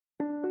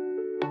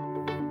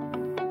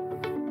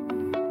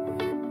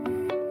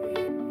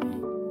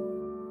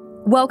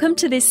Welcome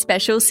to this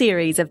special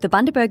series of the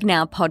Bundaberg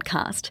Now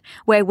podcast,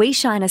 where we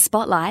shine a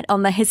spotlight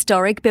on the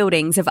historic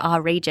buildings of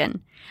our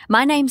region.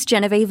 My name's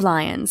Genevieve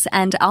Lyons,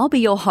 and I'll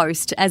be your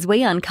host as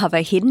we uncover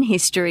hidden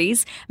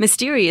histories,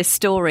 mysterious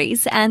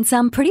stories, and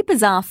some pretty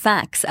bizarre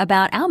facts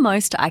about our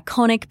most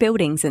iconic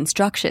buildings and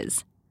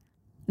structures.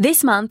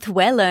 This month,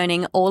 we're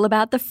learning all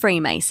about the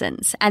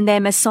Freemasons and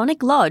their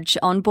Masonic Lodge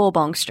on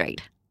Bourbon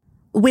Street.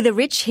 With a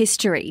rich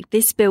history,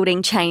 this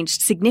building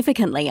changed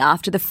significantly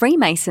after the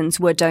Freemasons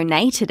were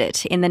donated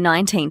it in the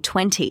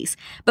 1920s.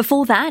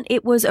 Before that,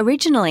 it was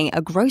originally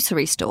a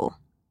grocery store.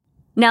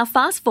 Now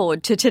fast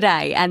forward to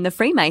today, and the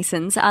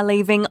Freemasons are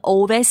leaving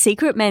all their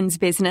secret men's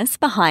business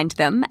behind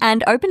them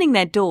and opening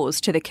their doors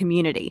to the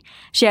community,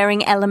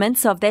 sharing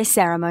elements of their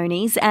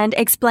ceremonies and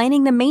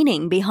explaining the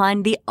meaning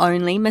behind the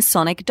only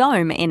Masonic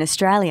dome in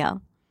Australia.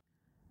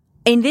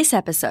 In this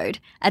episode,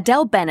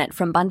 Adele Bennett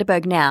from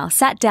Bundaberg Now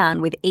sat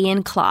down with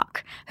Ian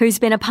Clark, who's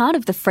been a part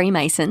of the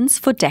Freemasons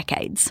for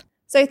decades.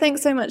 So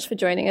thanks so much for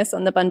joining us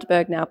on the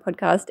Bundaberg Now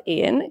podcast,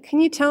 Ian.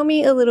 Can you tell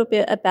me a little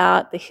bit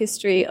about the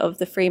history of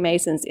the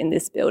Freemasons in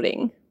this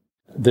building?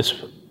 This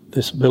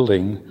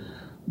building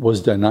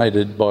was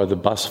donated by the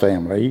Buss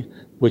family,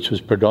 which was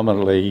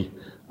predominantly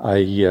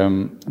a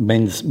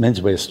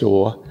menswear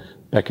store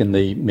back in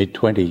the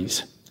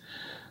mid-20s.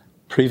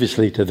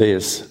 Previously to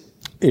this,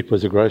 it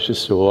was a grocery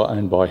store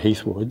owned by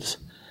Heathwoods,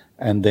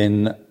 and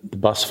then the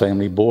Buss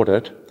family bought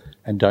it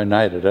and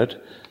donated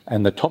it,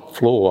 and the top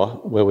floor,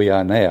 where we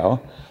are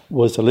now,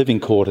 was the living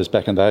quarters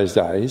back in those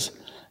days,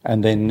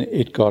 and then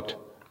it got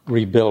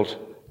rebuilt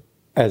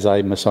as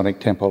a Masonic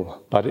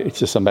temple. But it's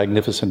just a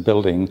magnificent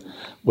building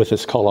with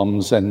its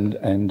columns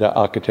and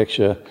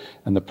architecture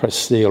and the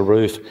pressed steel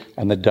roof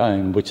and the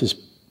dome, which is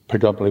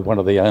predominantly one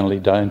of the only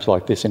domes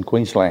like this in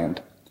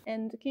Queensland.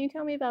 And can you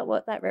tell me about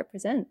what that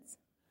represents?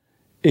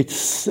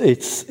 It's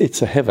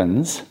a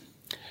heavens,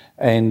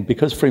 and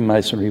because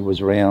Freemasonry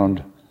was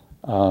around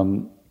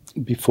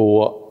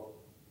before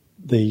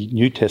the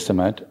New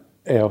Testament,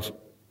 we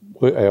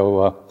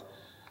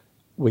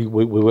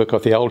work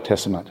off the Old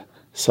Testament.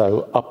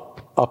 So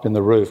up in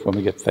the roof when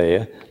we get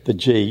there, the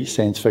G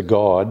stands for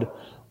God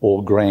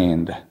or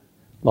grand,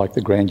 like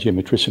the grand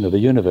geometrician of the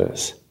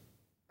universe.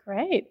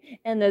 Great.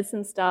 And there's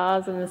some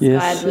stars in the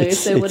sky blue.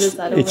 So what does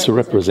that all represent? It's to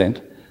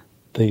represent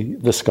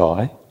the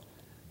sky.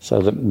 So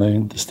the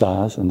moon, the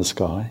stars and the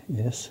sky,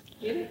 yes.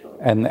 Beautiful.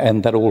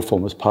 And that all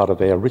forms part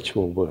of our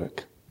ritual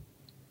work.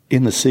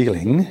 In the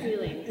ceiling,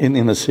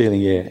 in the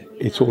ceiling,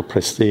 it's all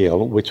pressed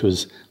steel, which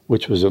was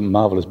a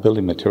marvellous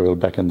building material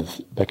back in the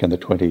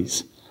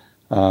 20s.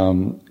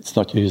 It's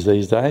not used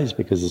these days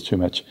because there's too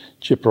much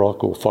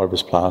gyprock or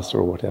fibrous plaster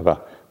or whatever.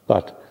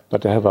 But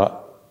to have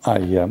a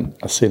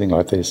ceiling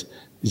like this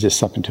is just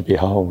something to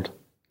behold.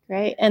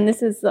 Great. And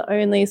this is the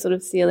only sort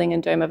of ceiling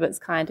and dome of its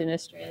kind in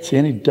Australia? It's the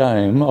only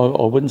dome.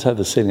 I wouldn't say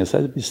the ceiling. I'd say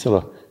there'd be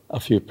still a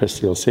few pressed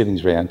steel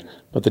ceilings around,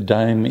 but the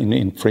dome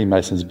in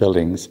Freemasons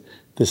buildings,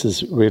 this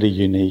is really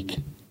unique.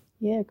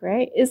 Yeah,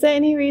 great. Is there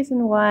any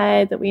reason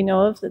why that we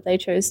know of that they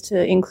chose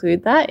to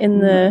include that in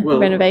the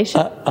renovation?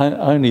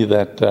 Only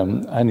that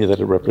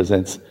it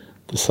represents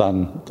the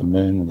sun, the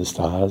moon and the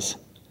stars.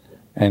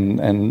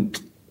 And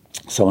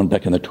someone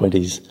back in the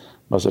 20s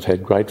must have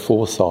had great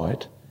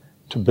foresight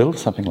to build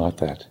something like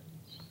that,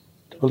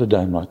 to build a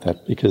dome like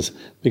that, because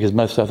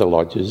most other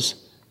lodges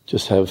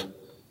just have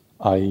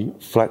a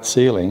flat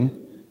ceiling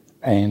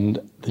and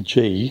the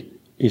G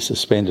is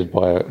suspended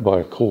by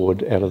a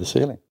cord out of the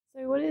ceiling.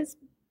 So what is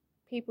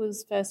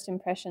people's first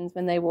impressions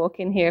when they walk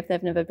in here if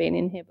they've never been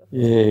in here before?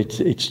 Yeah,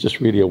 it's just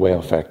really a wow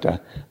factor,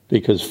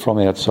 because from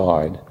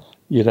outside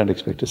you don't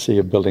expect to see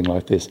a building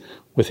like this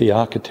with the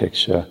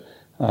architecture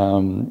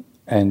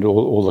and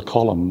all the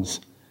columns.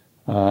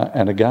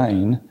 And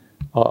again,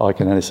 I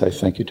can only say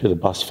thank you to the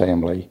Buss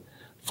family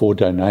for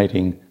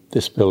donating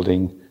this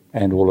building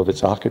and all of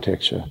its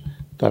architecture.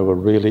 They were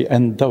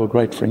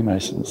great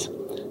Freemasons.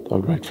 They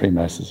were great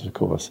Freemasons, of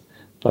course.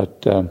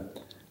 But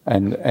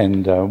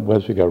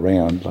as we go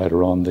around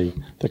later on,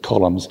 the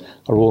columns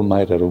are all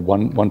made out of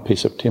one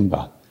piece of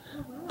timber.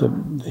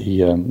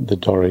 The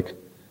Doric,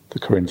 the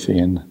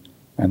Corinthian,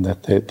 and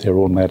that they're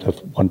all made of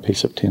one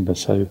piece of timber.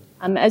 So,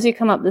 as you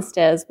come up the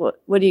stairs,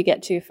 what do you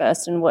get to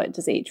first, and what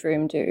does each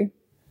room do?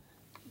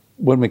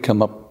 When we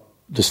come up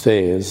the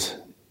stairs,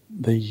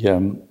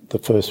 the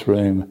first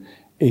room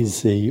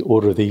is the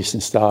Order of the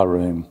Eastern Star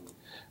room,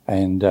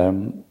 and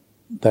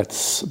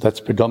that's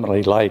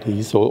predominantly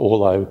ladies,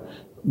 although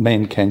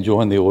men can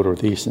join the Order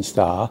of the Eastern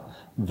Star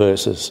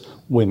versus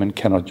women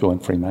cannot join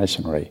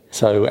Freemasonry.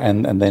 So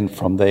and then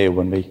from there,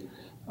 when we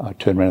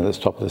turn around at the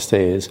top of the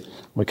stairs,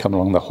 we come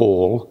along the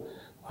hall.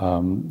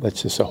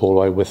 That's just a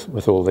hallway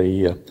with all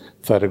the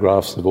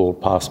photographs of all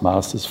past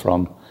masters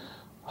from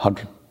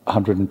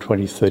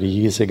 120, 30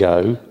 years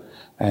ago,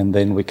 and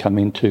then we come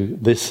into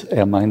this,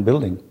 our main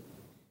building.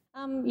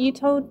 You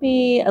told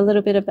me a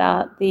little bit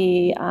about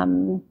the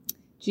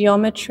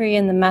geometry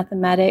and the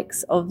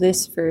mathematics of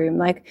this room,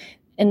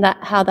 and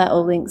how that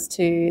all links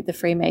to the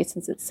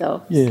Freemasons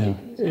itself. Yeah,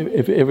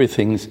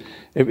 everything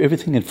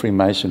in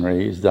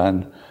Freemasonry is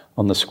done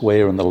on the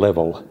square and the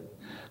level.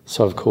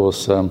 So, of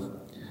course,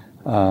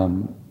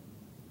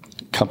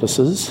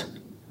 compasses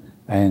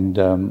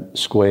and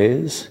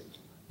squares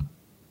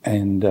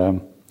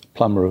and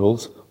plumb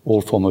rules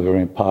all form a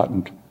very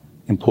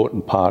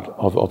important part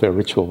of our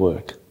ritual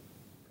work.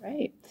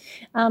 Great.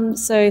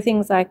 So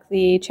things like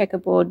the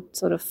checkerboard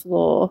sort of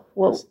floor.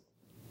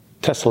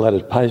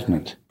 Tessellated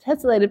pavement.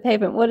 Tessellated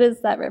pavement. What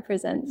does that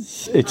represent?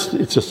 It's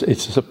just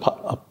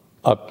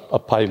a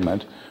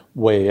pavement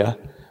where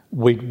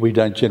we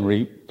don't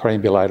generally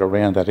perambulate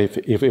around that.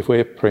 If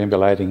we're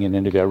perambulating in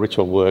any of our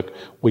ritual work,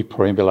 we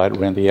perambulate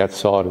around the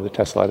outside of the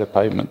tessellated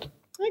pavement.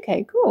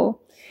 Okay,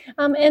 cool.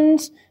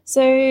 And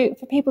so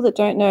for people that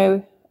don't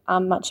know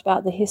much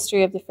about the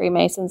history of the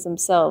Freemasons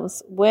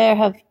themselves, where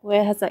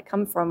has that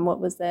come from? What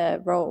was their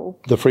role?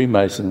 The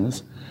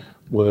Freemasons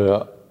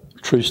were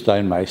true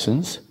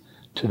stonemasons.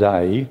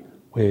 Today,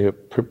 we're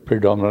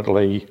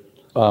predominantly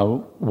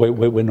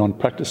we're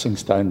non-practicing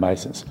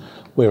stonemasons,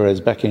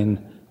 whereas back in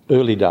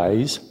early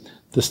days,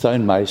 the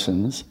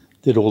stonemasons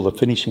did all the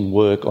finishing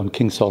work on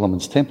King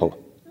Solomon's temple.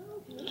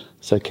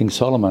 So King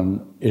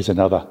Solomon is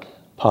another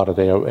part of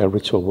our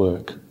ritual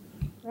work.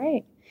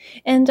 Great.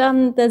 And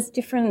there's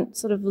different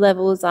sort of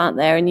levels, aren't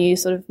there? And you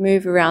sort of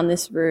move around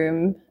this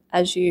room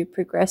as you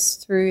progress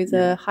through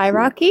the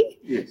hierarchy.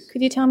 Yes.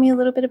 Could you tell me a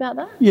little bit about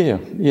that? Yeah.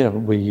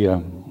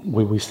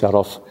 We start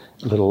off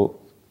a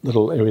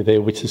little area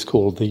there, which is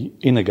called the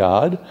inner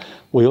guard.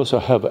 We also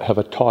have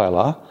a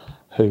tiler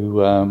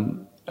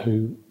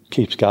who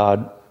keeps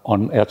guard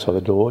on outside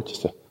the door,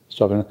 just to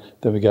stop in.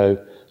 Then we go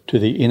to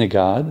the inner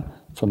guard.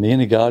 From the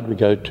inner guard, we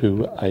go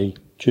to a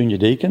junior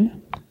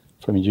deacon.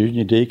 From a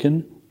junior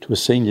deacon to a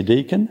senior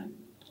deacon,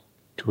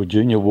 to a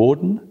junior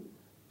warden,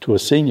 to a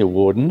senior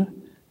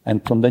warden,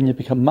 and from then you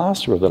become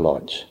master of the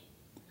lodge.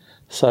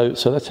 So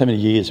that's how many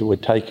years it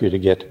would take you to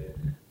get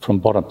from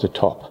bottom to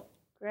top.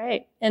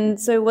 Great. And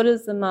so what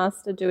does the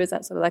master do? Is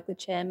that sort of like the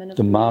chairman of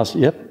the master?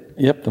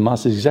 Yep. The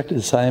master is exactly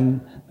the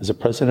same as the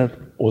president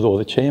or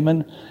the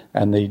chairman,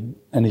 and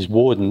his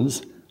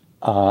wardens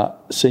are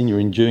senior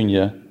and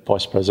junior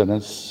vice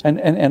presidents.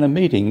 And our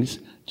meetings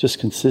just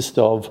consist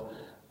of,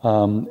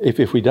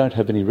 if we don't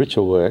have any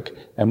ritual work,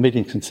 our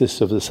meeting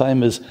consists of the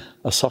same as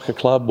a soccer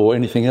club or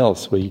anything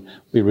else. We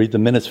read the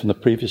minutes from the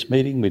previous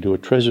meeting, we do a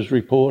treasurer's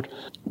report,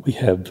 we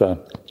have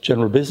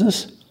general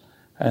business,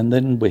 and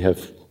then we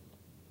have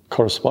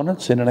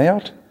correspondence in and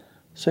out.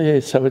 So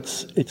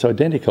it's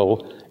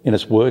identical in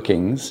its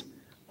workings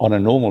on a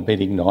normal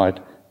meeting night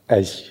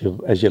as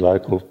your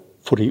local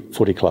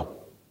footy club.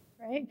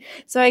 Right.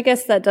 So I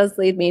guess that does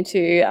lead me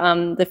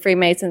to the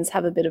Freemasons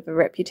have a bit of a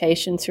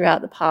reputation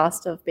throughout the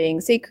past of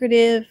being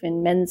secretive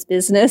in men's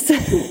business.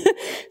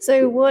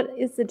 So what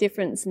is the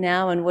difference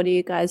now, and what are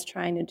you guys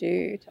trying to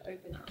do to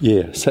open up?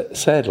 Yeah,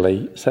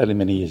 sadly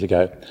many years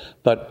ago.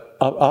 But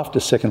after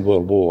Second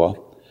World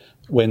War,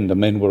 when the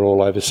men were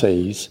all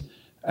overseas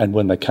and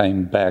when they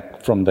came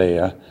back from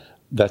there,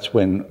 that's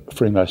when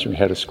Freemasonry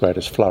had its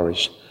greatest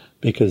flourish,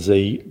 because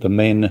the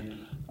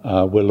men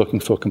were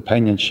looking for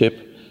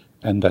companionship,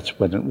 and that's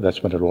when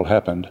it all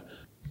happened.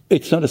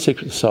 It's not a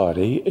secret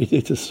society,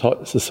 it's a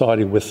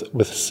society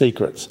with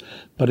secrets.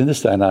 But in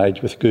this day and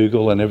age, with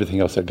Google and everything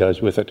else that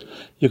goes with it,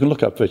 you can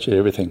look up virtually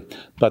everything.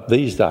 But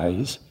these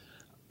days,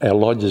 our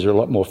lodges are a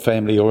lot more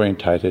family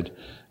orientated.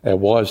 Our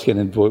wives get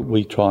involved.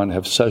 We try and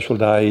have social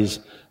days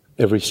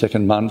every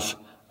second month,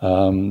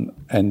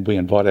 and we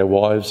invite our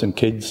wives and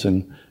kids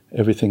and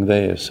everything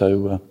there.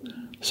 So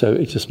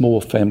it's just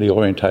more family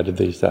orientated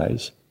these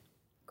days.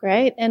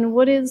 Great. And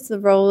what is the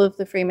role of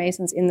the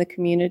Freemasons in the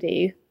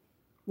community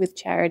with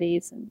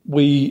charities?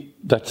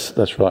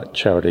 That's right,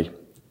 charity.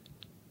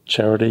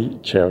 I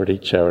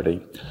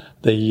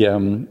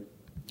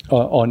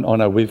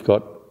know we've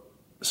got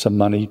some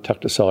money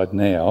tucked aside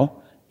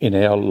now in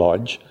our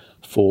lodge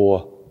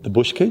for the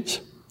Bush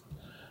Kids.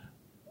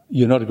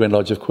 United Grand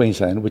Lodge of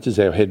Queensland, which is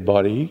our head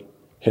body,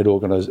 head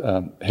of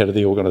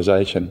the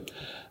organisation.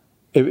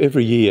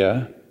 Every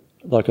year,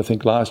 like I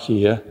think last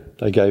year,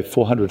 they gave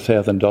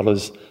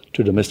 $400,000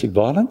 to domestic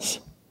violence,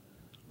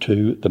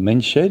 to the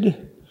Men's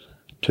Shed,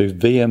 to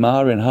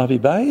VMR in Hervey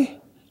Bay,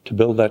 to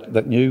build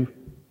that new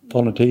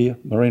volunteer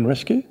marine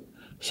rescue.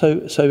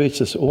 So it's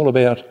just all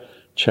about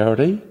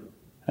charity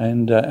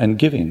and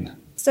giving.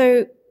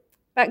 So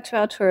back to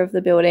our tour of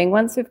the building.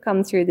 Once we've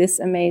come through this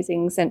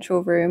amazing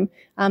central room,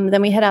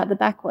 then we head out the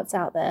back. What's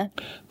out there?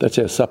 That's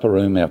our supper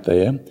room out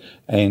there.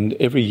 And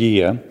every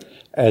year,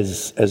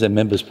 as our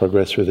members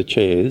progress through the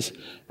chairs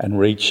and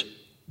reach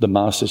the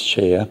master's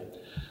chair,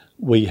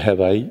 we have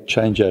a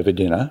changeover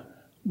dinner,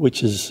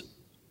 which is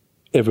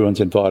everyone's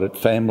invited,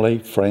 family,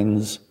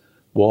 friends,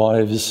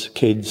 wives,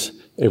 kids,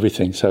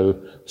 everything. So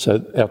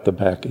out the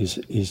back is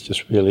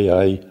just really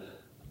a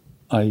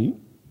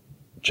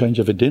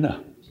changeover dinner.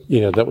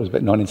 Yeah, that was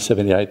about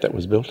 1978 that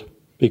was built,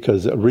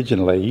 because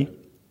originally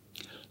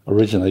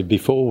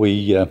before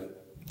we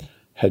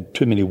had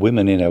too many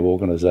women in our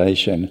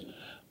organisation,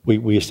 we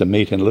used to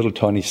meet in a little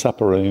tiny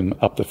supper room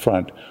up the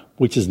front,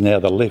 which is now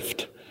the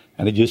lift.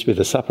 And it used to be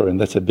the supper room,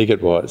 that's how big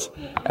it was.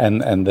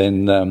 And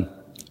then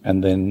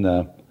And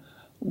then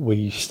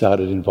we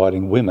started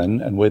inviting women,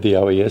 and where the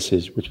OES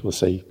is, which we'll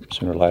see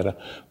sooner or later,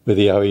 where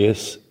the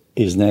OES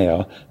is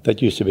now,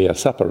 that used to be our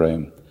supper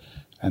room.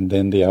 And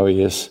then the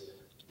OES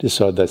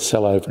decided they'd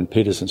sell over in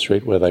Peterson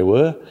Street where they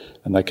were,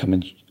 and they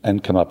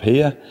come up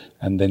here,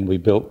 and then we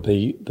built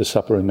the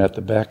supper room at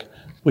the back,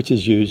 which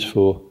is used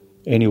for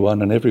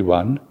anyone and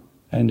everyone.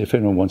 And if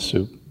anyone wants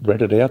to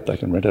rent it out, they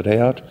can rent it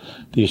out.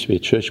 There used to be a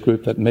church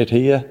group that met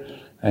here,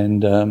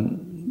 and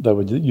they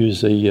would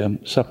use the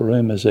supper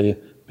room as a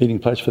meeting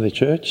place for their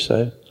church.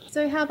 So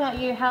how about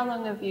you? How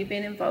long have you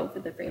been involved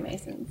with the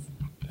Freemasons?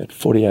 About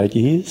 48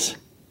 years.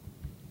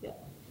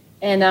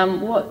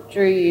 And what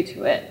drew you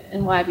to it,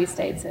 and why have you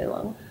stayed so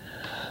long?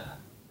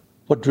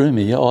 What drew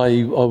me,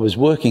 I was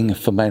working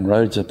for Main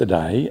Roads at the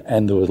day,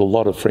 and there was a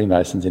lot of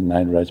Freemasons in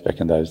Main Roads back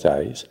in those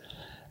days.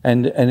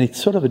 And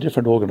it's sort of a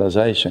different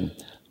organisation,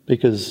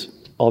 because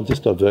I'll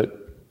just divert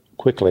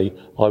quickly.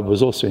 I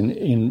was also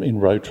in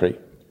Rotary.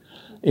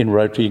 In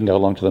Rotary, you can go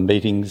along to the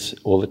meetings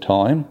all the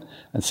time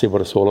and see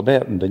what it's all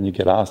about, and then you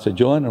get asked to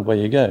join, and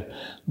away you go.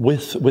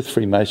 With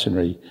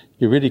Freemasonry,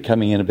 you're really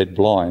coming in a bit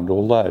blind,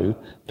 although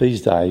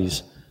these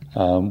days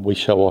we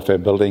show off our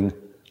building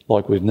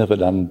like we've never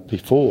done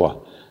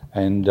before.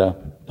 And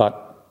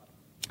but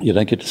you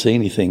don't get to see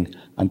anything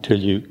until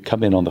you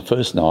come in on the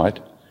first night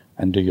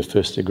and do your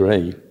first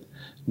degree.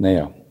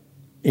 Now,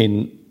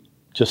 in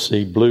just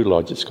the Blue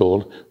Lodge, it's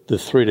called, the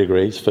 3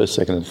 degrees, first,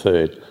 second and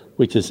third,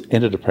 which is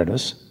entered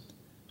apprentice,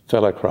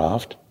 fellow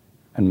craft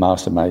and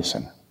master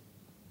mason.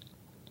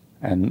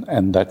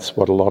 And that's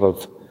what a lot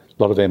of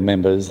our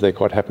members, they're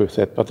quite happy with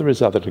that. But there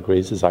is other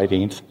degrees. There's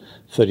 18th,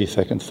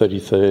 32nd,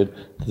 33rd,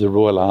 there's a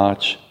Royal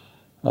Arch.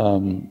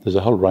 There's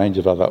a whole range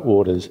of other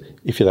orders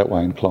if you're that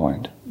way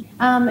inclined.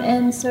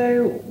 And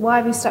so why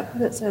have you stuck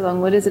with it so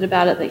long? What is it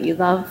about it that you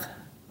love?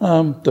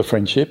 The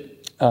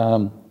friendship.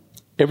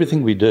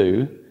 Everything we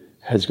do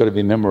has got to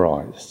be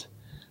memorised.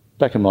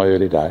 Back in my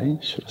early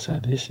days, should I say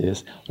this?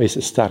 Yes. I used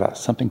to stutter,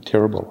 something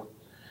terrible.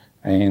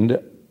 And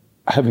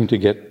having to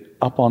get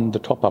up on the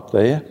top up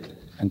there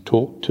and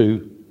talk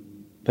to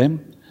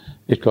them,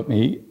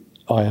 I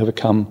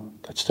overcome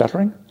that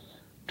stuttering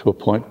to a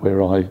point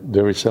where I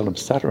very seldom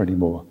stutter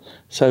anymore.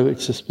 So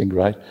it's just been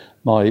great.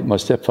 My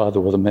stepfather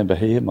was a member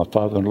here, my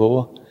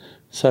father-in-law.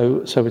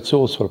 So it's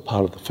all sort of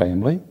part of the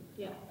family.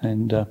 Yeah.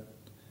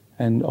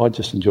 And I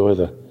just enjoy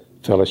the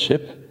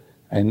fellowship.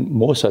 And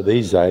more so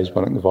these days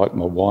when I invite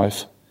my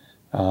wife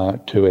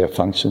to our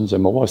functions,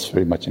 and my wife's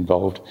very much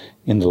involved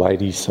in the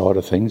ladies' side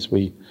of things.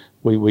 We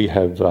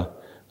have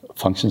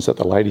functions that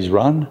the ladies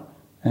run,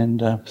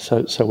 and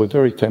so we're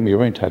very family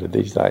orientated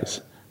these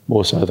days,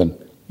 more so than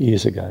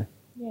years ago.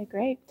 Yeah,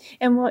 great.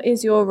 And what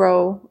is your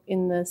role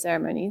in the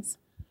ceremonies?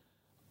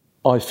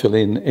 I fill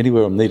in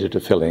anywhere I'm needed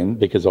to fill in,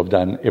 because I've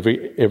done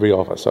every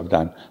office I've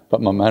done.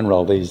 But my main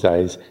role these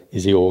days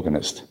is the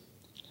organist.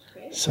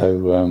 Great.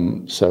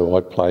 So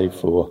I play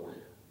for.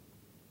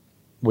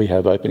 We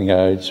have opening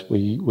odes.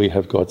 We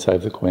have God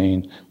Save the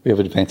Queen. We have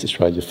Advance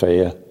Australia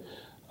Fair,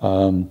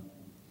 and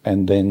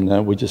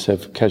then we just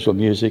have casual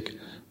music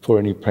for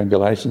any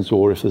perambulations,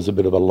 or if there's a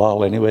bit of a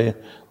lull anywhere,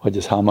 I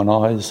just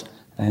harmonise.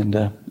 And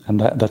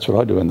that's what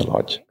I do in the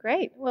lodge.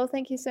 Great. Well,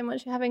 thank you so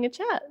much for having a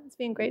chat. It's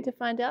been great to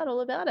find out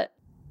all about it.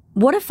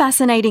 What a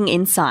fascinating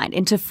insight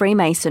into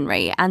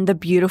Freemasonry and the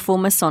beautiful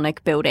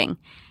Masonic building.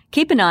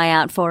 Keep an eye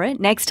out for it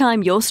next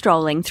time you're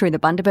strolling through the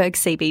Bundaberg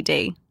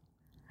CBD.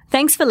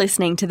 Thanks for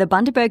listening to the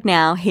Bundaberg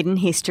Now Hidden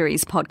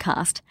Histories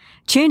podcast.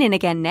 Tune in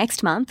again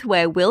next month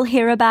where we'll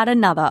hear about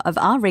another of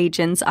our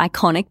region's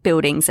iconic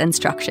buildings and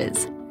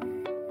structures.